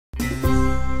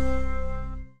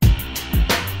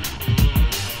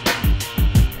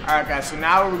Alright guys, so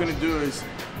now what we're going to do is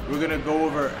we're going to go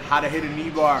over how to hit a knee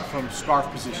bar from scarf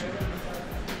position.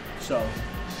 So,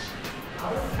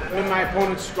 I'm in my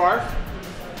opponent's scarf.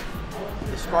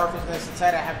 The scarf is nice and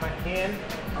tight. I have my hand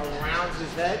around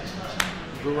his head,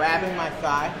 grabbing my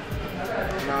thigh.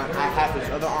 Now I have his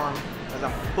other arm as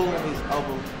I'm pulling his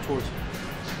elbow towards me.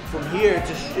 From here,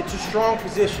 it's a strong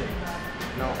position.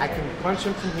 You know, I can punch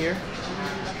him from here,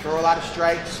 throw a lot of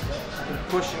strikes, I can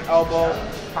push an elbow,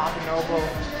 pop an elbow.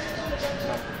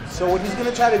 So what he's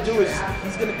gonna try to do is,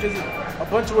 there's a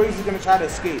bunch of ways he's gonna try to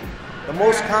escape. The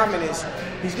most common is,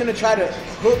 he's gonna try to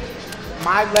hook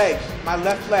my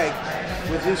left leg,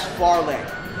 with his far leg.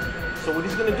 So what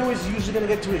he's gonna do is he's usually gonna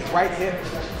get to his right hip.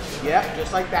 Yep,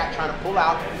 just like that, trying to pull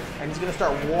out, and he's gonna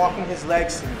start walking his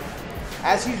legs to me.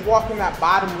 As he's walking that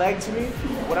bottom leg to me,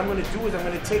 what I'm gonna do is I'm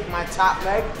gonna take my top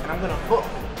leg and I'm gonna hook.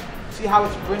 See how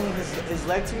it's bringing his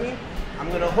leg to me? I'm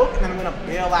gonna hook and then I'm gonna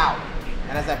bail out.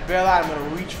 And as I bail out, I'm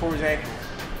gonna reach for his ankle.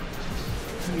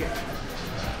 Here.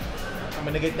 I'm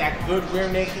gonna get that good rear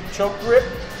naked choke grip.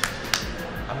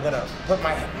 I'm gonna put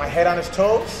my head on his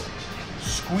toes,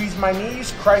 squeeze my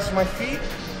knees, cross my feet.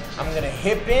 I'm gonna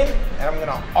hip in and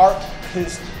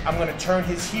I'm gonna turn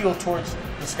his heel towards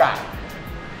the sky.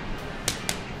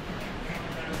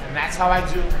 And that's how I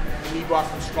do knee bar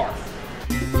from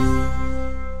scarf.